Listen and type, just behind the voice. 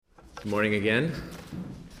Good morning again.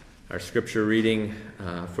 Our scripture reading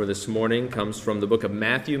for this morning comes from the book of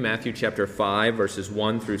Matthew, Matthew chapter 5, verses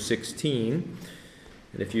 1 through 16.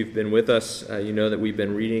 And if you've been with us, you know that we've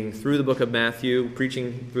been reading through the book of Matthew,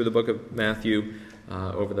 preaching through the book of Matthew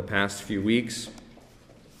over the past few weeks.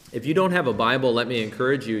 If you don't have a Bible, let me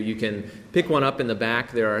encourage you. You can pick one up in the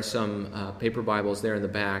back. There are some paper Bibles there in the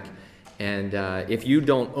back. And if you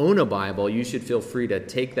don't own a Bible, you should feel free to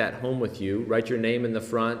take that home with you. Write your name in the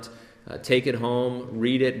front. Take it home,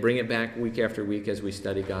 read it, bring it back week after week as we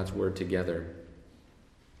study God's Word together.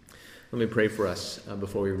 Let me pray for us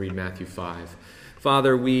before we read Matthew 5.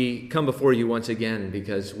 Father, we come before you once again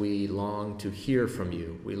because we long to hear from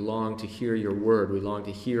you. We long to hear your Word. We long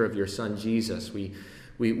to hear of your Son, Jesus. We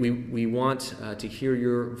want to hear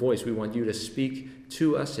your voice. We want you to speak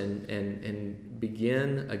to us and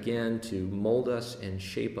begin again to mold us and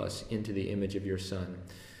shape us into the image of your Son.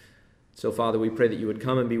 So, Father, we pray that you would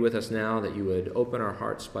come and be with us now, that you would open our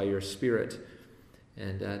hearts by your Spirit,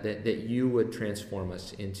 and that you would transform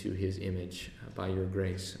us into his image by your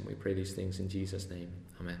grace. And we pray these things in Jesus' name.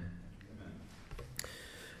 Amen.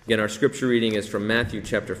 Again, our scripture reading is from Matthew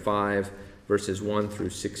chapter 5, verses 1 through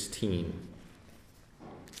 16.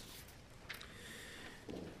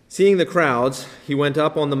 Seeing the crowds, he went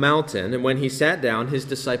up on the mountain, and when he sat down, his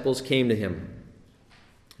disciples came to him.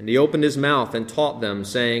 And he opened his mouth and taught them,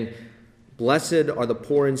 saying, "Blessed are the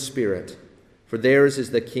poor in spirit, for theirs is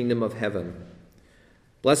the kingdom of heaven.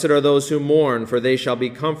 Blessed are those who mourn, for they shall be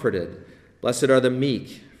comforted. Blessed are the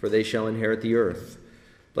meek, for they shall inherit the earth.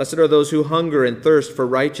 Blessed are those who hunger and thirst for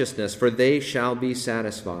righteousness, for they shall be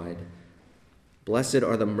satisfied. Blessed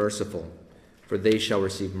are the merciful, for they shall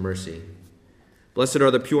receive mercy. Blessed are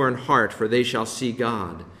the pure in heart, for they shall see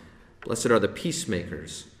God. Blessed are the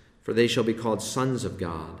peacemakers, for they shall be called sons of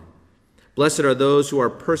God. Blessed are those who are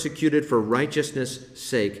persecuted for righteousness'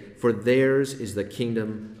 sake, for theirs is the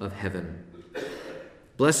kingdom of heaven.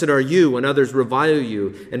 Blessed are you when others revile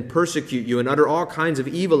you and persecute you and utter all kinds of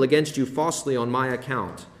evil against you falsely on my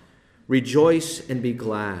account. Rejoice and be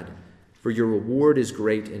glad, for your reward is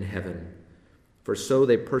great in heaven. For so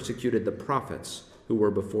they persecuted the prophets who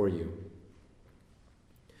were before you.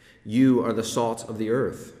 You are the salt of the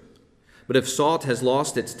earth. But if salt has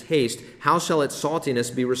lost its taste, how shall its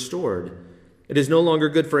saltiness be restored? It is no longer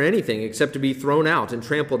good for anything except to be thrown out and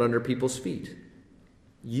trampled under people's feet.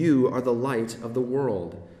 You are the light of the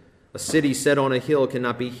world. A city set on a hill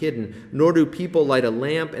cannot be hidden, nor do people light a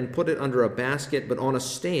lamp and put it under a basket, but on a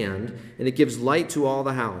stand, and it gives light to all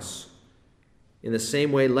the house. In the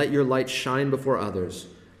same way, let your light shine before others,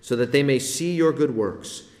 so that they may see your good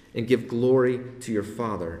works and give glory to your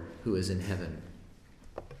Father who is in heaven."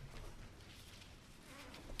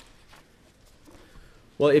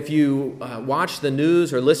 Well, if you watch the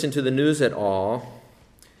news or listen to the news at all,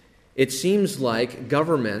 it seems like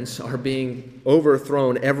governments are being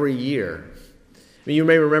overthrown every year. I mean, you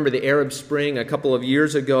may remember the Arab Spring a couple of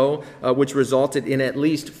years ago, which resulted in at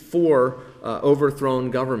least 4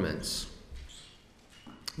 overthrown governments.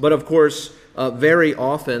 But of course, very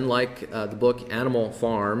often, like the book Animal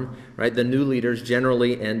Farm, right, the new leaders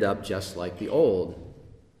generally end up just like the old.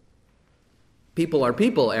 People are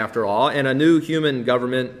people, after all, and a new human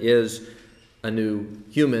government is a new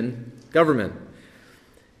human government.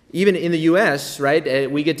 Even in the U.S., right,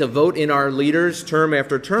 we get to vote in our leaders term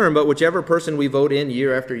after term, but whichever person we vote in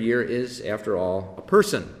year after year is, after all, a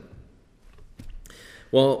person.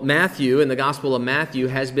 Well, Matthew, in the Gospel of Matthew,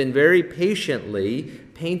 has been very patiently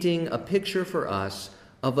painting a picture for us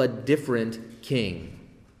of a different king,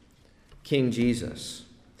 King Jesus.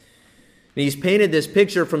 And he's painted this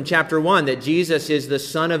picture from chapter 1 that Jesus is the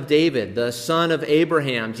son of David, the son of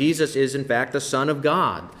Abraham. Jesus is, in fact, the Son of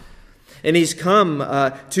God. And he's come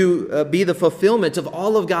to be the fulfillment of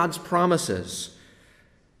all of God's promises.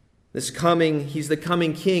 He's the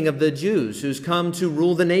coming king of the Jews who's come to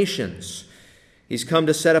rule the nations. He's come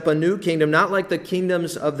to set up a new kingdom, not like the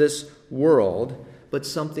kingdoms of this world, but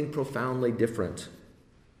something profoundly different.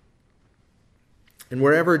 And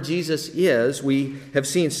wherever Jesus is, we have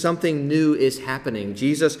seen something new is happening.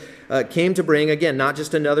 Jesus came to bring, again, not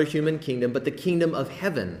just another human kingdom, but the kingdom of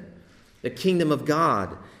heaven, the kingdom of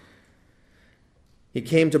God. He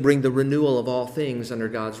came to bring the renewal of all things under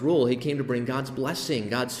God's rule. He came to bring God's blessing,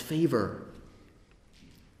 God's favor.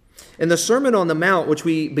 And the Sermon on the Mount, which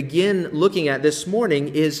we begin looking at this morning,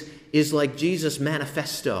 is like Jesus'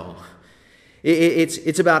 manifesto.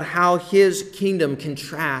 It's about how his kingdom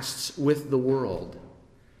contrasts with the world.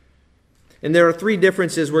 And there are three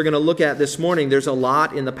differences we're going to look at this morning. There's a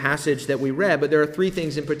lot in the passage that we read, but there are three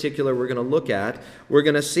things in particular we're going to look at. We're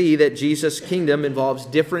going to see that Jesus' kingdom involves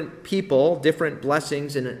different people, different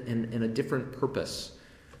blessings, and a different purpose.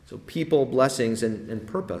 So people, blessings, and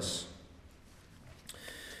purpose.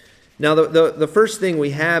 Now, the first thing we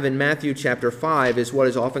have in Matthew chapter 5 is what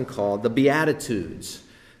is often called the Beatitudes.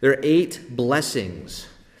 There are 8 blessings.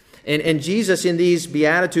 And Jesus, in these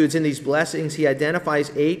Beatitudes, in these blessings, he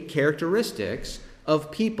identifies 8 characteristics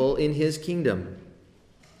of people in his kingdom.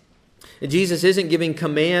 And Jesus isn't giving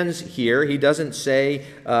commands here. He doesn't say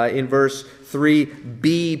in verse 3,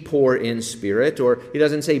 be poor in spirit, or he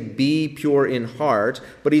doesn't say be pure in heart,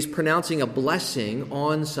 but he's pronouncing a blessing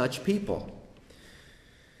on such people.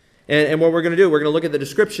 And what we're going to do, we're going to look at the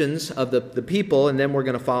descriptions of the people, and then we're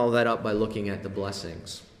going to follow that up by looking at the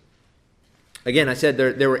blessings. Again, I said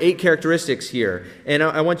there were 8 characteristics here, and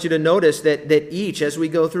I want you to notice that each, as we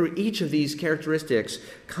go through each of these characteristics,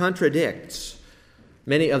 contradicts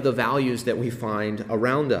many of the values that we find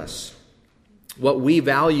around us. What we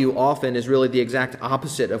value often is really the exact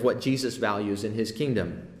opposite of what Jesus values in his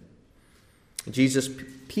kingdom. Jesus'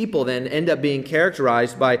 people then end up being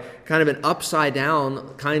characterized by kind of an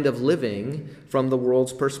upside-down kind of living from the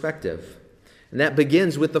world's perspective. And that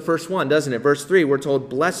begins with the first one, doesn't it? Verse 3, we're told,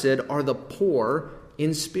 blessed are the poor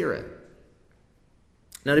in spirit.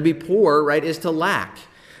 Now, to be poor, right, is to lack.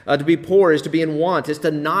 To be poor is to be in want, is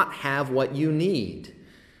to not have what you need.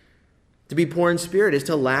 To be poor in spirit is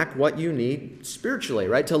to lack what you need spiritually,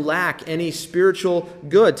 right? To lack any spiritual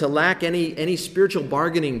good, to lack any spiritual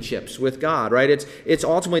bargaining chips with God, right? It's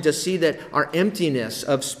ultimately to see that our emptiness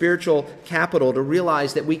of spiritual capital, to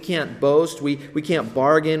realize that we can't boast, we can't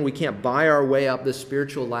bargain, we can't buy our way up the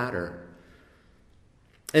spiritual ladder.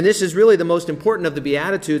 And this is really the most important of the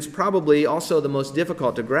Beatitudes, probably also the most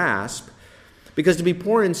difficult to grasp. Because to be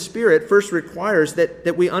poor in spirit first requires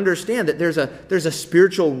that we understand that there's a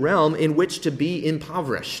spiritual realm in which to be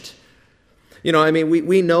impoverished. You know, I mean,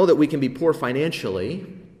 we know that we can be poor financially.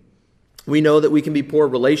 We know that we can be poor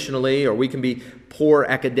relationally, or we can be poor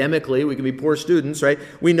academically. We can be poor students, right?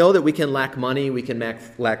 We know that we can lack money, we can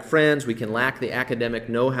lack friends, we can lack the academic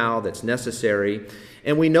know-how that's necessary.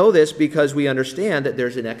 And we know this because we understand that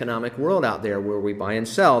there's an economic world out there where we buy and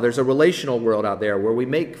sell. There's a relational world out there where we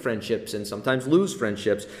make friendships and sometimes lose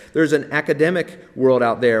friendships. There's an academic world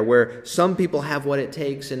out there where some people have what it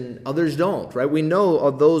takes and others don't, right? We know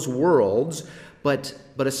of those worlds, but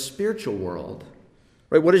a spiritual world,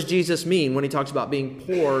 right? What does Jesus mean when he talks about being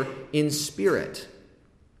poor in spirit?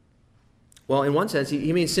 Well, in one sense,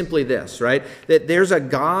 he means simply this, right? That there's a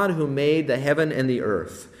God who made the heaven and the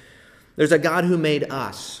earth. There's a God who made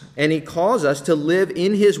us, and he calls us to live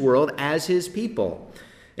in his world as his people.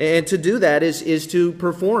 And to do that is to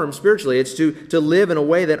perform spiritually. It's to live in a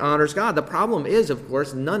way that honors God. The problem is, of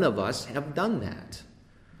course, none of us have done that.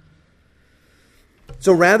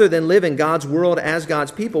 So rather than live in God's world as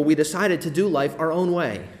God's people, we decided to do life our own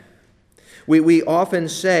way. We often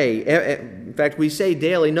say, in fact, we say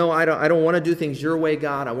daily, no, I don't want to do things your way,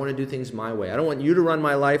 God. I want to do things my way. I don't want you to run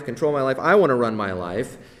my life, control my life. I want to run my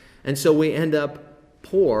life. And so we end up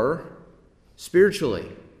poor spiritually,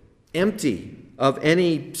 empty of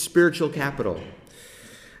any spiritual capital.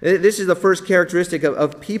 This is the first characteristic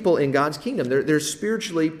of people in God's kingdom. They're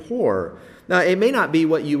spiritually poor. Now, it may not be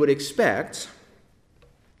what you would expect,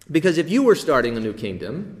 because if you were starting a new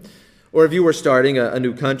kingdom, or if you were starting a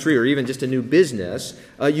new country, or even just a new business,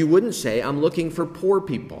 you wouldn't say, I'm looking for poor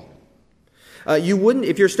people. You wouldn't,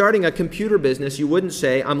 if you're starting a computer business, you wouldn't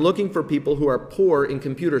say, I'm looking for people who are poor in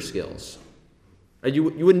computer skills. You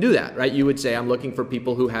wouldn't do that, right? You would say, I'm looking for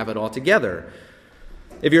people who have it all together.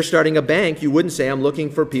 If you're starting a bank, you wouldn't say, I'm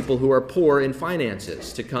looking for people who are poor in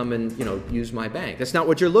finances to come and, use my bank. That's not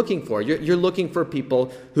what you're looking for. You're looking for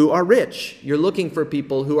people who are rich. You're looking for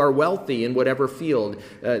people who are wealthy in whatever field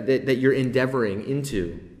that you're endeavoring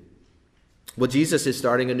into. Well, Jesus is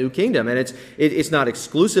starting a new kingdom, and it's not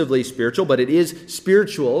exclusively spiritual, but it is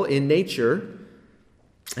spiritual in nature.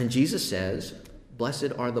 And Jesus says,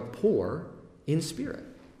 blessed are the poor in spirit.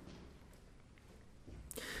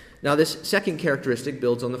 Now, this second characteristic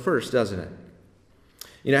builds on the first, doesn't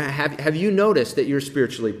it? Have you noticed that you're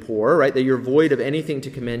spiritually poor, right? That you're void of anything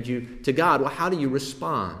to commend you to God? Well, how do you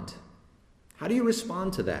respond? How do you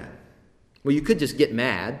respond to that? Well, you could just get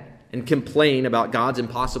mad and complain about God's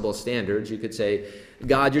impossible standards. You could say,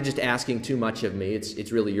 God, you're just asking too much of me.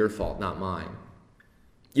 It's really your fault, not mine.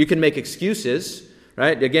 You can make excuses,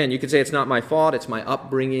 right? Again, you could say it's not my fault, it's my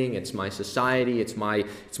upbringing, it's my society, it's my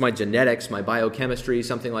genetics, my biochemistry,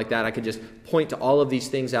 something like that. I could just point to all of these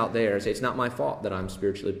things out there and say, it's not my fault that I'm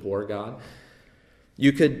spiritually poor, God.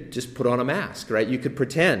 You could just put on a mask, right? You could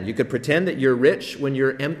pretend. You could pretend that you're rich when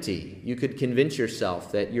you're empty. You could convince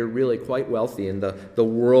yourself that you're really quite wealthy in the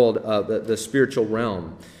world of the spiritual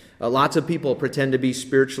realm. Lots of people pretend to be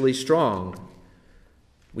spiritually strong.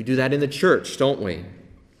 We do that in the church, don't we?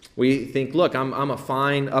 We think, look, I'm a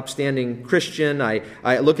fine, upstanding Christian.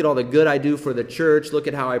 I look at all the good I do for the church. Look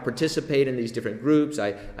at how I participate in these different groups.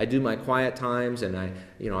 I do my quiet times, and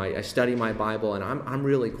I study my Bible, and I'm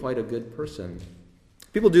really quite a good person.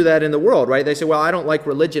 People do that in the world, right? They say, well, I don't like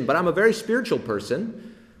religion, but I'm a very spiritual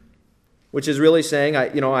person, which is really saying,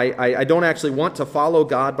 I don't actually want to follow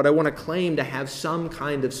God, but I want to claim to have some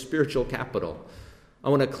kind of spiritual capital. I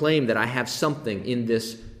want to claim that I have something in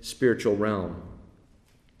this spiritual realm.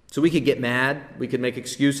 So we could get mad, we could make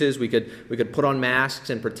excuses, we could put on masks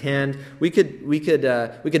and pretend. We could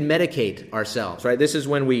medicate ourselves, right? This is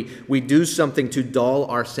when we do something to dull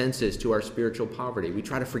our senses to our spiritual poverty. We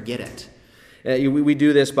try to forget it. You could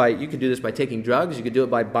do this by taking drugs. You could do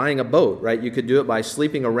it by buying a boat, right? You could do it by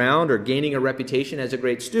sleeping around or gaining a reputation as a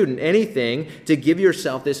great student. Anything to give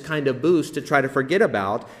yourself this kind of boost to try to forget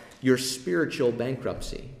about your spiritual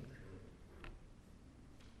bankruptcy.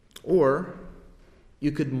 Or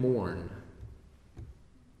you could mourn.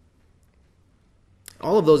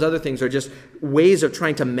 All of those other things are just ways of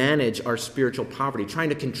trying to manage our spiritual poverty, trying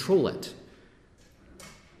to control it.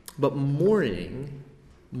 But mourning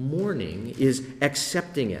is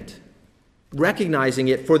accepting it, recognizing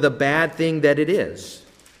it for the bad thing that it is.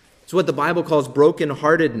 It's what the Bible calls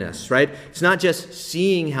brokenheartedness, right? It's not just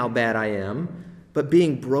seeing how bad I am, but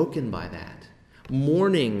being broken by that,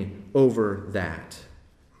 mourning over that.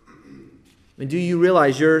 And do you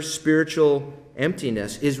realize your spiritual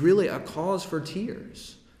emptiness is really a cause for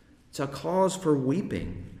tears? It's a cause for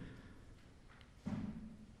weeping.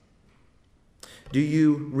 Do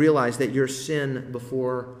you realize that your sin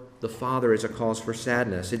before the Father is a cause for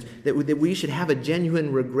sadness? That we should have a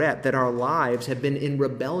genuine regret that our lives have been in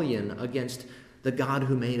rebellion against the God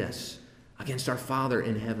who made us, against our Father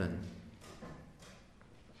in heaven.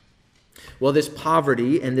 Well, this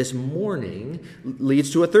poverty and this mourning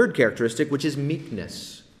leads to a third characteristic, which is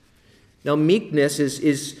meekness. Now, meekness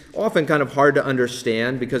is often kind of hard to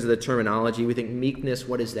understand because of the terminology. We think meekness,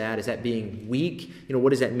 what is that? Is that being weak? What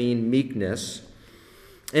does that mean, meekness?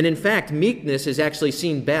 And in fact, meekness is actually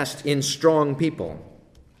seen best in strong people.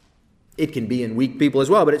 It can be in weak people as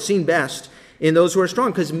well, but it's seen best in those who are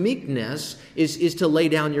strong, because meekness is to lay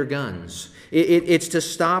down your guns. It's to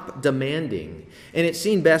stop demanding. And it's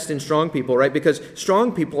seen best in strong people, right? Because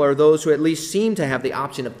strong people are those who at least seem to have the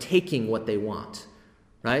option of taking what they want,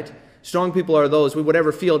 right? Strong people are those,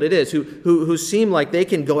 whatever field it is, who seem like they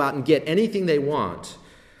can go out and get anything they want.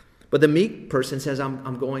 But the meek person says,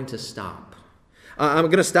 I'm going to stop. I'm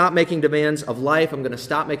going to stop making demands of life. I'm going to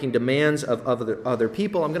stop making demands of other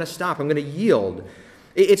people. I'm going to stop. I'm going to yield.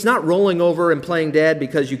 It's not rolling over and playing dead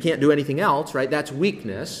because you can't do anything else, right? That's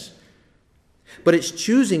weakness. But it's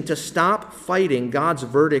choosing to stop fighting God's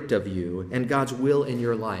verdict of you and God's will in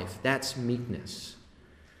your life. That's meekness.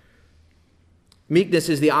 Meekness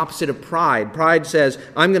is the opposite of pride. Pride says,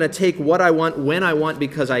 I'm going to take what I want when I want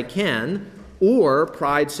because I can. Or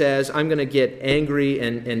pride says, I'm going to get angry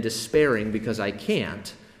and despairing because I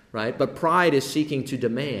can't, right? But pride is seeking to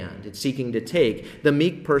demand. It's seeking to take. The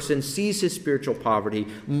meek person sees his spiritual poverty,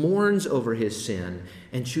 mourns over his sin,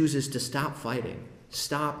 and chooses to stop fighting,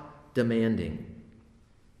 stop demanding.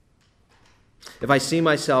 If I see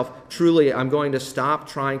myself, truly, I'm going to stop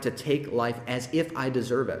trying to take life as if I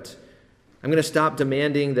deserve it. I'm going to stop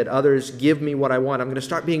demanding that others give me what I want. I'm going to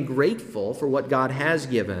start being grateful for what God has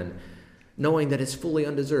given, knowing that it's fully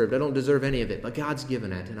undeserved. I don't deserve any of it, but God's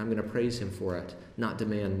given it, and I'm going to praise him for it, not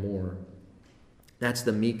demand more. That's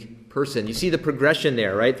the meek person. You see the progression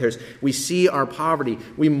there, right? We see our poverty,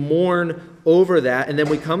 we mourn over that, and then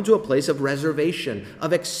we come to a place of reservation,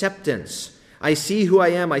 of acceptance. I see who I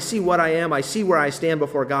am, I see what I am, I see where I stand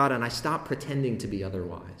before God, and I stop pretending to be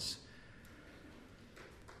otherwise.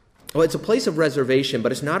 Well, it's a place of reservation,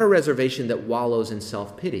 but it's not a reservation that wallows in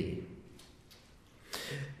self-pity.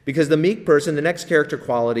 Because the meek person, the next character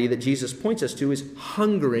quality that Jesus points us to is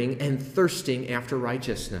hungering and thirsting after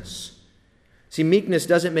righteousness. See, meekness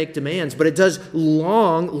doesn't make demands, but it does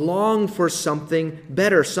long for something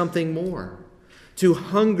better, something more. To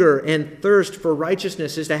hunger and thirst for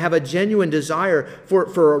righteousness is to have a genuine desire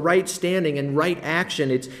for a right standing and right action.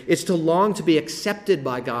 It's to long to be accepted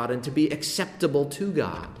by God and to be acceptable to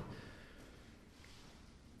God.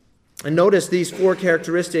 And notice these four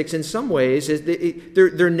characteristics in some ways,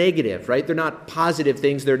 they're negative, right? They're not positive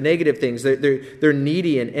things, they're negative things. They're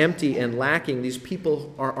needy and empty and lacking. These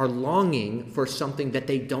people are longing for something that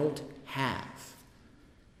they don't have.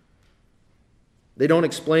 They don't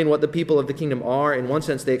explain what the people of the kingdom are. In one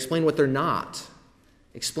sense, they explain what they're not,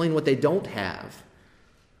 explain what they don't have.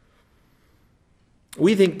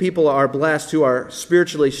 We think people are blessed who are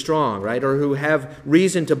spiritually strong, right? Or who have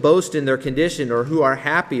reason to boast in their condition, or who are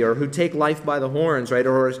happy, or who take life by the horns, right?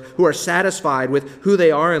 Or who are satisfied with who they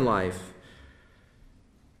are in life.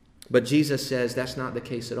 But Jesus says that's not the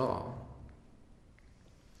case at all.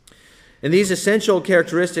 And these essential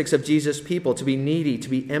characteristics of Jesus' people, to be needy, to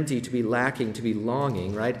be empty, to be lacking, to be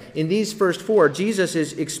longing, right? In these first four, Jesus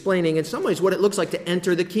is explaining in some ways what it looks like to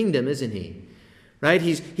enter the kingdom, isn't he? Right?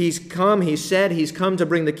 He's come to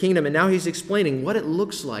bring the kingdom, and now he's explaining what it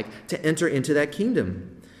looks like to enter into that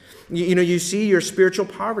kingdom. You see your spiritual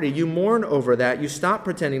poverty. You mourn over that. You stop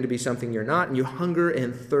pretending to be something you're not, and you hunger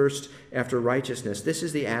and thirst after righteousness. This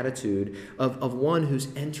is the attitude of one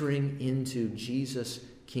who's entering into Jesus'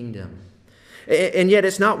 kingdom. And yet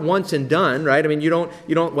it's not once and done, right? I mean, you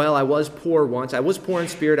don't, well, I was poor once. I was poor in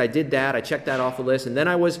spirit. I did that. I checked that off the list. And then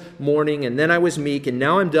I was mourning, and then I was meek, and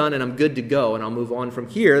now I'm done, and I'm good to go, and I'll move on from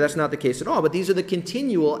here. That's not the case at all. But these are the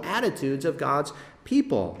continual attitudes of God's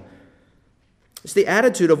people. It's the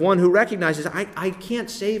attitude of one who recognizes, I can't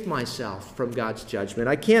save myself from God's judgment.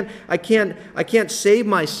 I can't save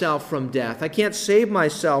myself from death. I can't save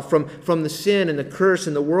myself from the sin and the curse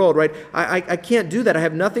in the world, right? I can't do that. I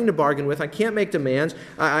have nothing to bargain with. I can't make demands.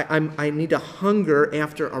 I need to hunger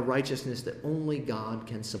after a righteousness that only God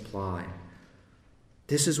can supply.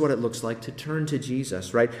 This is what it looks like to turn to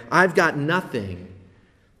Jesus, right? I've got nothing.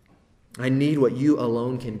 I need what you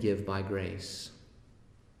alone can give by grace.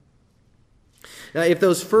 Now, if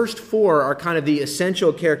those first four are kind of the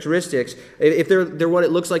essential characteristics, if they're what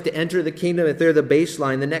it looks like to enter the kingdom, if they're the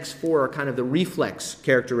baseline, the next four are kind of the reflex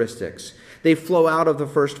characteristics. They flow out of the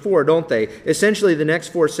first four, don't they? Essentially, the next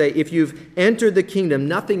four say, if you've entered the kingdom,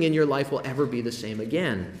 nothing in your life will ever be the same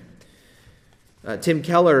again. Tim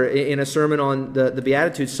Keller, in a sermon on the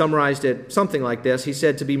Beatitudes, summarized it something like this. He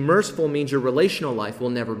said, to be merciful means your relational life will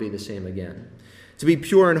never be the same again. To be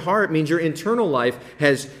pure in heart means your internal life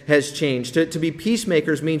has changed. To be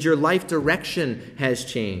peacemakers means your life direction has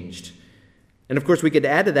changed. And of course, we could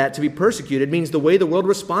add to that, to be persecuted means the way the world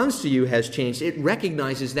responds to you has changed. It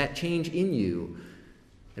recognizes that change in you,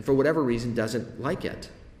 and for whatever reason doesn't like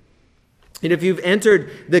it. And if you've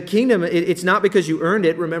entered the kingdom, it's not because you earned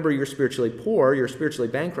it. Remember, you're spiritually poor, you're spiritually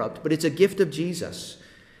bankrupt, but it's a gift of Jesus.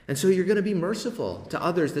 And so you're going to be merciful to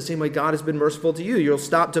others the same way God has been merciful to you. You'll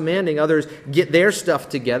stop demanding others get their stuff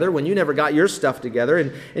together when you never got your stuff together.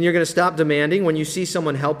 And you're going to stop demanding. When you see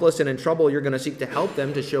someone helpless and in trouble, you're going to seek to help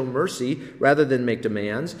them, to show mercy rather than make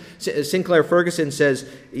demands. Sinclair Ferguson says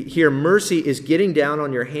here, mercy is getting down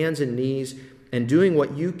on your hands and knees and doing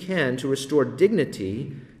what you can to restore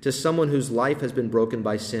dignity to someone whose life has been broken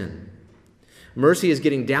by sin. Mercy is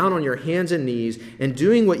getting down on your hands and knees and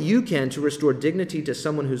doing what you can to restore dignity to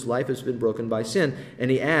someone whose life has been broken by sin. And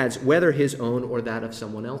he adds, whether his own or that of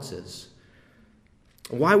someone else's.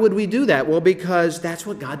 Why would we do that? Well, because that's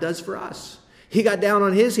what God does for us. He got down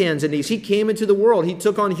on his hands and knees. He came into the world. He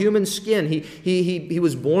took on human skin. He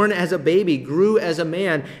was born as a baby, grew as a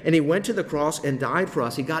man, and he went to the cross and died for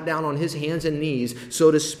us. He got down on his hands and knees,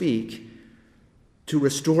 so to speak, to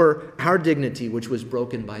restore our dignity, which was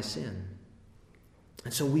broken by sin.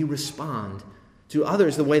 And so we respond to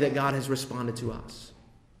others the way that God has responded to us.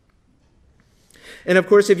 And of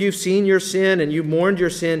course, if you've seen your sin and you've mourned your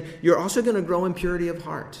sin, you're also going to grow in purity of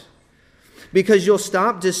heart. Because you'll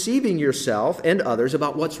stop deceiving yourself and others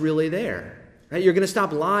about what's really there. Right? You're going to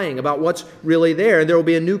stop lying about what's really there. And there will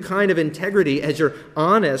be a new kind of integrity as you're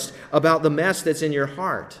honest about the mess that's in your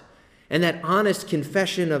heart. And that honest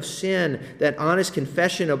confession of sin, that honest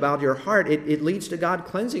confession about your heart, it leads to God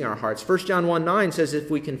cleansing our hearts. 1 John 1:9 says,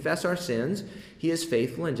 if we confess our sins, he is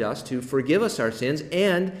faithful and just to forgive us our sins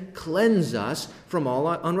and cleanse us from all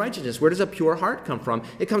unrighteousness. Where does a pure heart come from?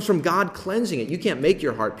 It comes from God cleansing it. You can't make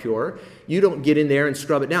your heart pure. You don't get in there and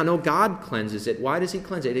scrub it down. No, God cleanses it. Why does he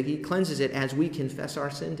cleanse it? He cleanses it as we confess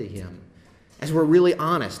our sin to him. As we're really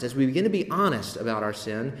honest, as we begin to be honest about our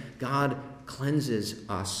sin, God cleanses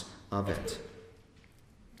us of it.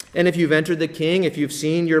 And if you've entered the King, if you've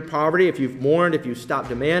seen your poverty, if you've mourned, if you've stopped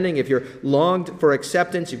demanding, if you're longed for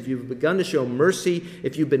acceptance, if you've begun to show mercy,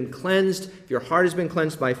 if you've been cleansed, if your heart has been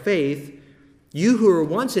cleansed by faith, you who were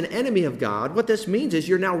once an enemy of God, what this means is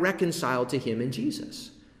you're now reconciled to him in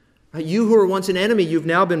Jesus. You who were once an enemy, you've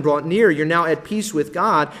now been brought near. You're now at peace with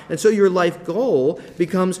God. And so your life goal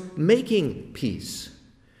becomes making peace.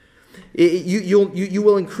 You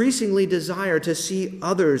will increasingly desire to see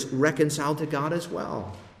others reconciled to God as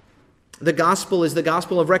well. The gospel is the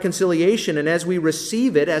gospel of reconciliation, and as we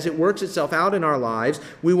receive it, as it works itself out in our lives,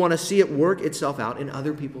 we want to see it work itself out in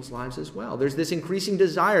other people's lives as well. There's this increasing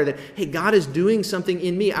desire that, hey, God is doing something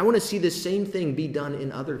in me. I want to see this same thing be done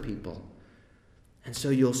in other people. And so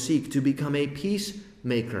you'll seek to become a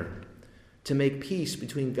peacemaker, to make peace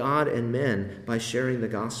between God and men by sharing the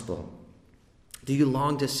gospel. Do you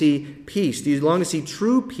long to see peace? Do you long to see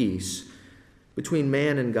true peace between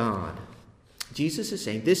man and God? Jesus is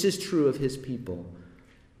saying this is true of his people.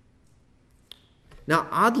 Now,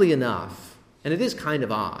 oddly enough, and it is kind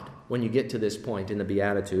of odd when you get to this point in the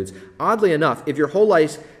Beatitudes, oddly enough, if your whole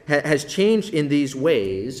life has changed in these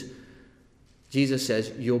ways, Jesus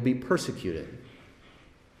says you'll be persecuted.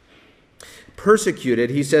 Persecuted,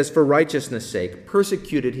 he says, for righteousness' sake.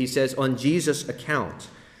 Persecuted, he says, on Jesus' account.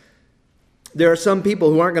 There are some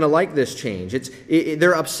people who aren't going to like this change.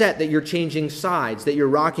 They're upset that you're changing sides, that you're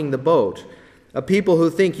rocking the boat. People who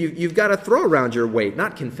think you've got to throw around your weight,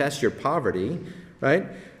 not confess your poverty, right?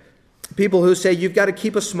 People who say you've got to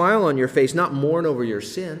keep a smile on your face, not mourn over your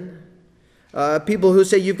sin. People who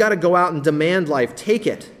say you've got to go out and demand life, take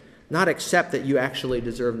it, not accept that you actually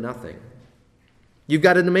deserve nothing. You've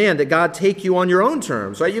got to demand that God take you on your own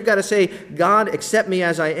terms, right? You've got to say, God, accept me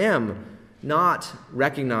as I am, not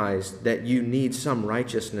recognize that you need some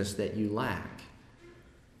righteousness that you lack.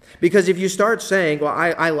 Because if you start saying, well,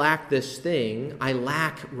 I lack this thing, I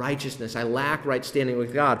lack righteousness, I lack right standing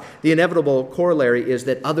with God, the inevitable corollary is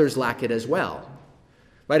that others lack it as well.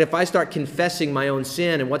 Right? If I start confessing my own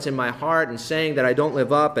sin and what's in my heart and saying that I don't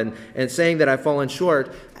live up and saying that I've fallen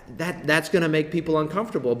short, that's going to make people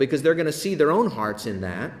uncomfortable because they're going to see their own hearts in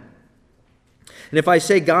that. And if I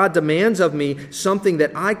say God demands of me something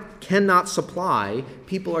that I cannot supply,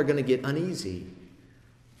 people are going to get uneasy.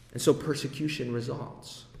 And so persecution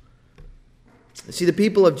results. See, the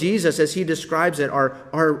people of Jesus, as he describes it,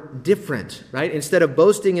 are different, right? Instead of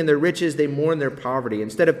boasting in their riches, they mourn their poverty.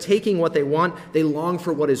 Instead of taking what they want, they long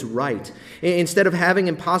for what is right. Instead of having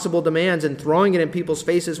impossible demands and throwing it in people's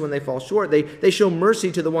faces when they fall short, they show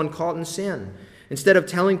mercy to the one caught in sin. Instead of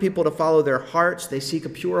telling people to follow their hearts, they seek a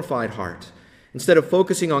purified heart. Instead of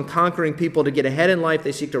focusing on conquering people to get ahead in life,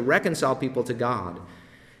 they seek to reconcile people to God.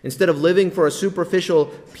 Instead of living for a superficial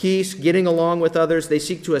peace, getting along with others, they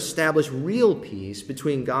seek to establish real peace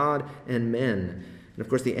between God and men. And of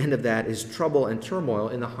course, the end of that is trouble and turmoil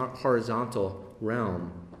in the horizontal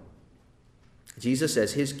realm. Jesus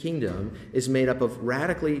says his kingdom is made up of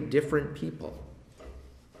radically different people.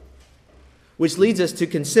 Which leads us to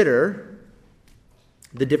consider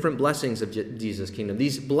the different blessings of Jesus' kingdom,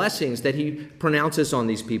 these blessings that he pronounces on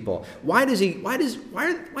these people. Why is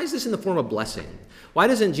this in the form of blessing? Why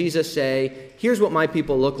doesn't Jesus say, here's what my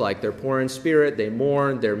people look like. They're poor in spirit, they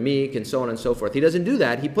mourn, they're meek, and so on and so forth. He doesn't do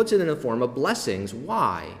that. He puts it in the form of blessings.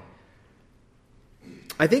 Why?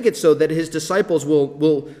 I think it's so that his disciples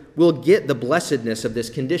will get the blessedness of this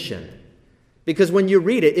condition. Because when you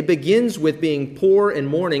read it, it begins with being poor and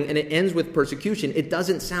mourning, and it ends with persecution. It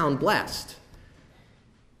doesn't sound blessed.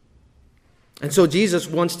 And so Jesus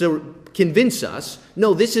wants to convince us,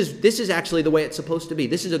 no, this is actually the way it's supposed to be.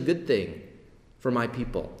 This is a good thing for my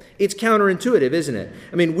people. It's counterintuitive, isn't it?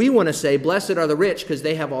 I mean, we want to say, blessed are the rich because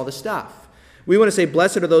they have all the stuff. We want to say,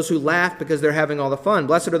 blessed are those who laugh because they're having all the fun.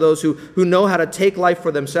 Blessed are those who know how to take life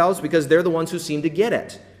for themselves because they're the ones who seem to get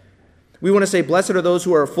it. We want to say, blessed are those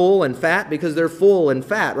who are full and fat because they're full and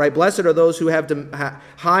fat, right? Blessed are those who have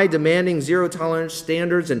high, demanding, zero-tolerance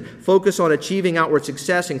standards and focus on achieving outward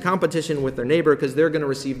success in competition with their neighbor because they're going to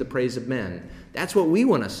receive the praise of men. That's what we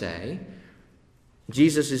want to say.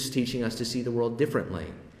 Jesus is teaching us to see the world differently.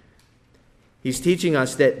 He's teaching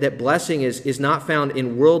us that blessing is not found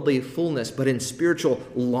in worldly fullness, but in spiritual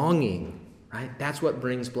longing, right? That's what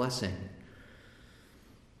brings blessing.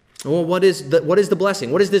 Well, what is the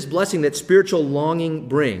blessing? What is this blessing that spiritual longing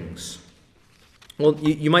brings? Well,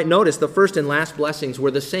 you might notice the first and last blessings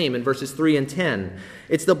were the same in verses 3 and 10.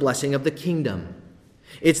 It's the blessing of the kingdom.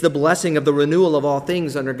 It's the blessing of the renewal of all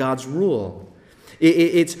things under God's rule.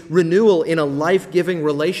 It's renewal in a life-giving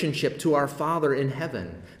relationship to our Father in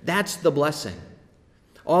heaven. That's the blessing.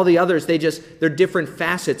 All the others, they're different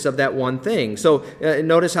facets of that one thing. So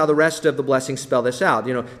notice how the rest of the blessings spell this out.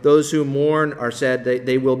 Those who mourn are said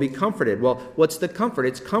they will be comforted. Well, what's the comfort?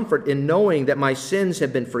 It's comfort in knowing that my sins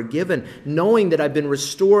have been forgiven, knowing that I've been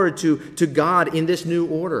restored to God in this new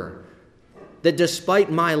order, that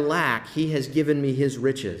despite my lack, he has given me his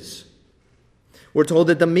riches. We're told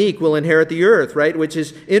that the meek will inherit the earth, right? Which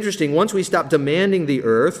is interesting. Once we stop demanding the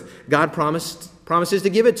earth, God promises to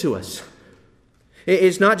give it to us.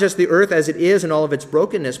 It's not just the earth as it is and all of its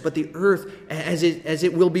brokenness, but the earth as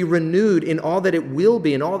it will be renewed in all that it will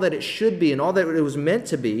be and all that it should be and all that it was meant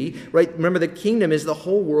to be. Right? Remember, the kingdom is the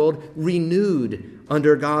whole world renewed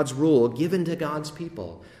under God's rule, given to God's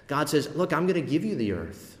people. God says, look, I'm going to give you the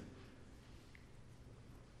earth.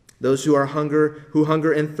 Those who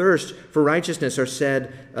hunger and thirst for righteousness are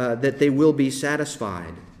said that they will be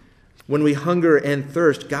satisfied. When we hunger and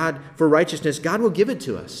thirst for righteousness, God will give it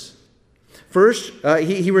to us. First,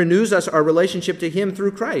 he renews us our relationship to him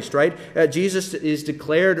through Christ, right? Jesus is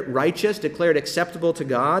declared righteous, declared acceptable to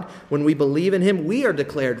God. When we believe in him, we are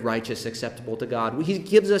declared righteous, acceptable to God. He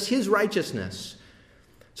gives us his righteousness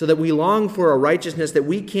so that we long for a righteousness that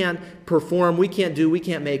we can't perform, we can't do, we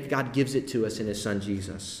can't make. God gives it to us in his son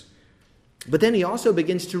Jesus. But then he also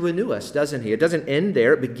begins to renew us, doesn't he? It doesn't end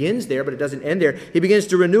there. It begins there, but it doesn't end there. He begins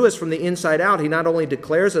to renew us from the inside out. He not only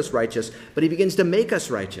declares us righteous, but he begins to make us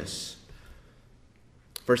righteous.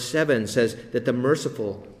 Verse 7 says that the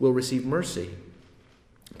merciful will receive mercy.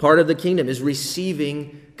 Part of the kingdom is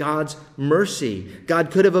receiving God's mercy. God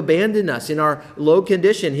could have abandoned us in our low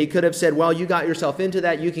condition. He could have said, well, you got yourself into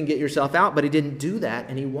that, you can get yourself out, but he didn't do that,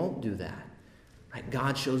 and he won't do that. Right?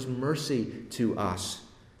 God shows mercy to us.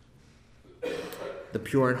 The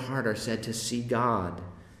pure in heart are said to see God.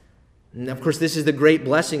 And of course, this is the great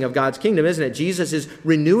blessing of God's kingdom, isn't it? Jesus is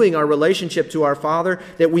renewing our relationship to our Father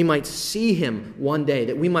that we might see him one day,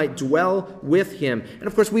 that we might dwell with him. And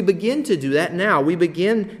of course, we begin to do that now. We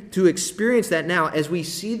begin to experience that now as we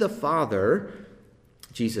see the Father,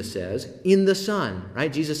 Jesus says, in the Son.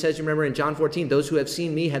 Right? Jesus says, you remember in John 14, those who have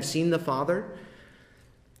seen me have seen the Father.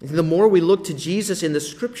 The more we look to Jesus in the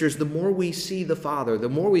Scriptures, the more we see the Father, the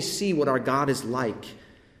more we see what our God is like.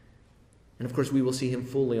 And of course, we will see him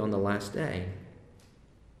fully on the last day.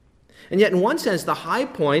 And yet, in one sense, the high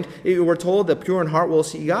point, we're told the pure in heart will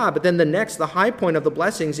see God, but then the high point of the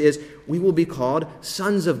blessings is we will be called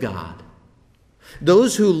sons of God.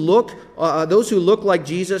 Those who look like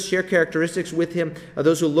Jesus, share characteristics with him,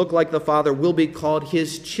 those who look like the Father will be called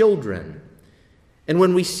his children. And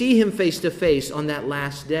when we see him face to face on that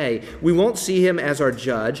last day, we won't see him as our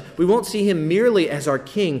judge. We won't see him merely as our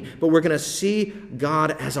king, but we're going to see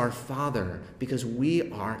God as our Father because we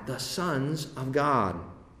are the sons of God.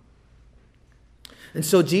 And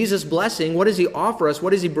so Jesus' blessing, what does he offer us?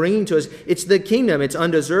 What is he bringing to us? It's the kingdom. It's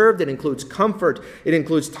undeserved. It includes comfort. It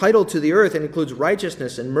includes title to the earth. It includes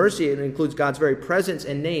righteousness and mercy. It includes God's very presence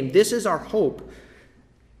and name. This is our hope.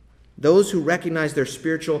 Those who recognize their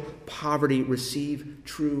spiritual poverty receive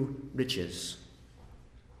true riches.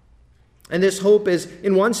 And this hope is,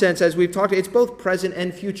 in one sense, as we've talked, it's both present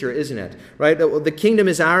and future, isn't it? Right? The kingdom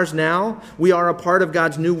is ours now. We are a part of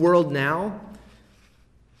God's new world now.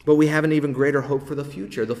 But we have an even greater hope for the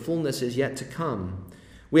future. The fullness is yet to come.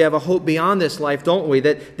 We have a hope beyond this life, don't we?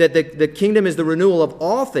 That the kingdom is the renewal of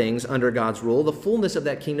all things under God's rule. The fullness of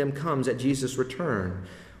that kingdom comes at Jesus' return,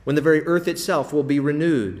 when the very earth itself will be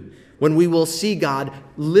renewed, when we will see God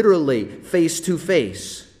literally face to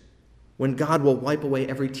face, when God will wipe away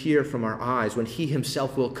every tear from our eyes, when he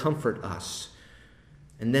himself will comfort us,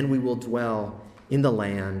 and then we will dwell in the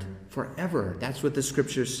land forever. That's what the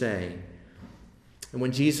scriptures say. And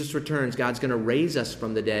when Jesus returns, God's going to raise us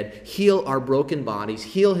from the dead, heal our broken bodies,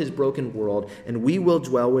 heal his broken world, and we will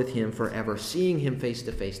dwell with him forever, seeing him face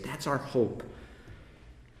to face. That's our hope.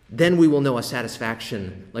 Then we will know a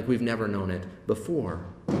satisfaction like we've never known it before.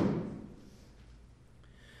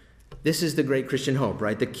 This is the great Christian hope,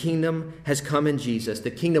 right? The kingdom has come in Jesus. The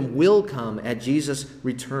kingdom will come at Jesus'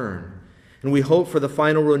 return. And we hope for the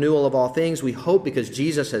final renewal of all things. We hope because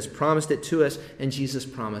Jesus has promised it to us, and Jesus'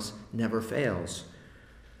 promise never fails.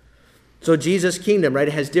 So Jesus' kingdom, right,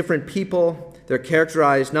 it has different people. They're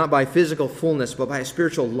characterized not by physical fullness, but by a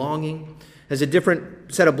spiritual longing. Has a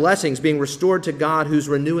different set of blessings being restored to God who's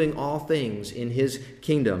renewing all things in his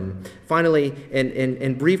kingdom. Finally,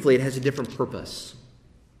 and briefly, it has a different purpose.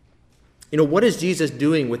 You know, what is Jesus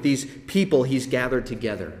doing with these people he's gathered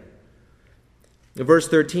together? Verse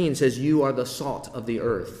 13 says, you are the salt of the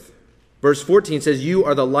earth. Verse 14 says, you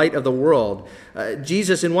are the light of the world.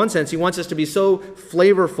 Jesus, in one sense, he wants us to be so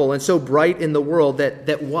flavorful and so bright in the world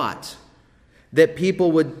that what? That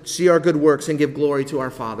people would see our good works and give glory to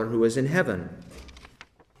our Father who is in heaven.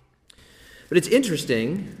 But it's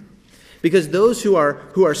interesting because those who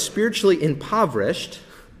are spiritually impoverished,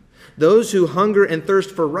 those who hunger and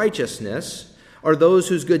thirst for righteousness, are those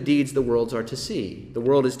whose good deeds the world is to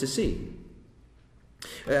see.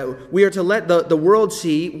 We are to let the world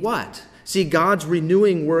see what? See God's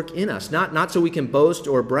renewing work in us. Not so we can boast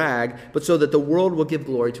or brag, but so that the world will give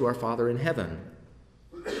glory to our Father in heaven.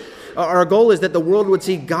 Our goal is that the world would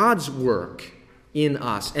see God's work in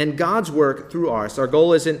us and God's work through us. Our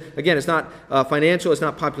goal isn't, again, it's not financial, it's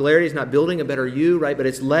not popularity, it's not building a better you, right? But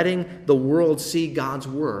it's letting the world see God's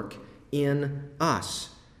work in us.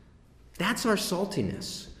 That's our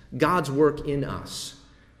saltiness, God's work in us.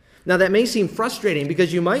 Now, that may seem frustrating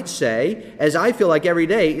because you might say, as I feel like every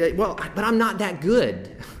day, well, but I'm not that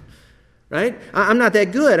good, right? I'm not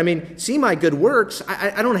that good. I mean, see my good works.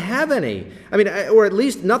 I don't have any. I mean, or at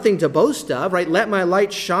least nothing to boast of, right? Let my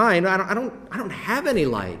light shine. I don't have any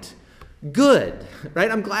light. Good,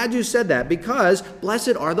 right? I'm glad you said that because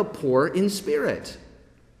blessed are the poor in spirit.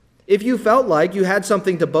 If you felt like you had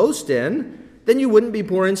something to boast in, then you wouldn't be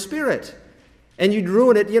poor in spirit. And you'd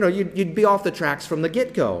ruin it, you'd be off the tracks from the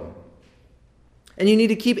get-go. And you need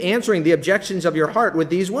to keep answering the objections of your heart with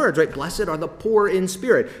these words, right? Blessed are the poor in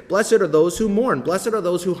spirit. Blessed are those who mourn. Blessed are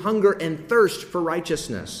those who hunger and thirst for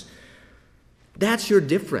righteousness. That's your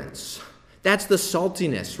difference. That's the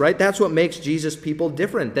saltiness, right? That's what makes Jesus' people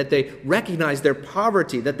different, that they recognize their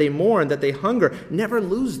poverty, that they mourn, that they hunger. Never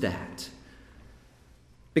lose that.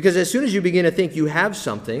 Because as soon as you begin to think you have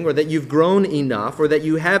something, or that you've grown enough, or that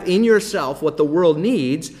you have in yourself what the world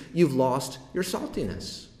needs, you've lost your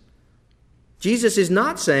saltiness. Jesus is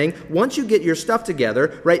not saying, once you get your stuff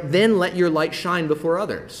together, right, then let your light shine before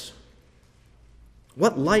others.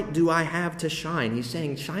 What light do I have to shine? He's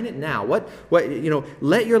saying, shine it now.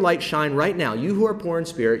 Let your light shine right now. You who are poor in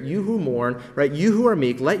spirit, you who mourn, right, you who are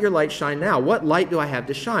meek, let your light shine now. What light do I have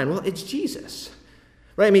to shine? Well, it's Jesus.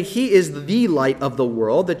 Right? I mean, he is the light of the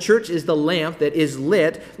world. The church is the lamp that is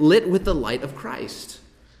lit with the light of Christ.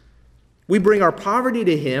 We bring our poverty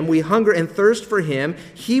to him. We hunger and thirst for him.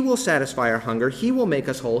 He will satisfy our hunger. He will make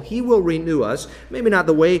us whole. He will renew us. Maybe not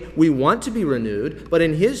the way we want to be renewed, but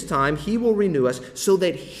in his time, he will renew us so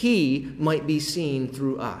that he might be seen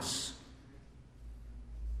through us.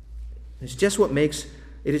 It's just what makes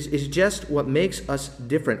us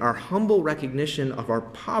different. Our humble recognition of our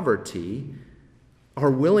poverty, our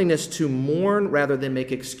willingness to mourn rather than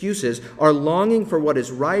make excuses, our longing for what is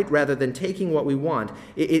right rather than taking what we want.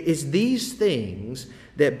 It is these things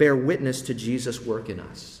that bear witness to Jesus' work in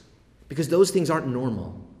us. Because those things aren't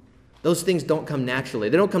normal. Those things don't come naturally.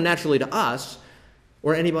 They don't come naturally to us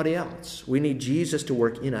or anybody else. We need Jesus to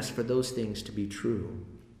work in us for those things to be true.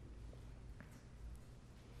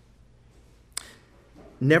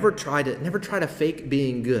 Never try to fake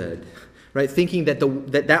being good. Right, thinking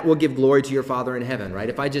that will give glory to your Father in heaven, right?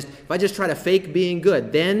 If I just try to fake being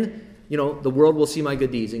good, then, the world will see my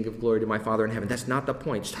good deeds and give glory to my Father in heaven. That's not the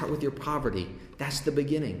point. Start with your poverty. That's the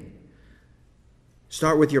beginning.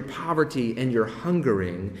 Start with your poverty and your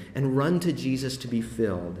hungering and run to Jesus to be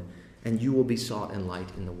filled, and you will be salt and light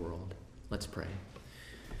in the world. Let's pray.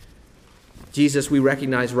 Jesus, we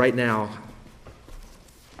recognize right now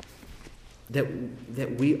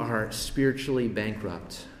that we are spiritually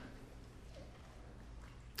bankrupt.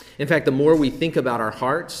 In fact, the more we think about our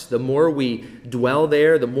hearts, the more we dwell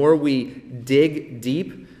there, the more we dig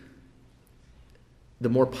deep, the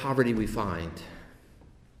more poverty we find.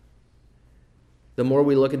 The more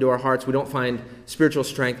we look into our hearts, we don't find spiritual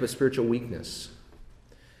strength, but spiritual weakness.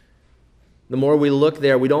 The more we look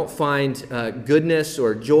there, we don't find goodness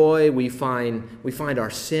or joy. We find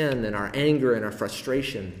our sin and our anger and our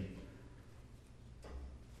frustration.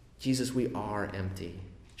 Jesus, we are empty.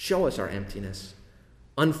 Show us our emptiness.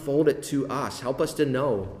 Unfold it to us. Help us to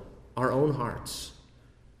know our own hearts,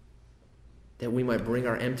 that we might bring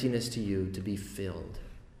our emptiness to you to be filled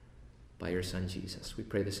by your Son, Jesus. We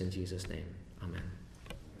pray this in Jesus' name. Amen.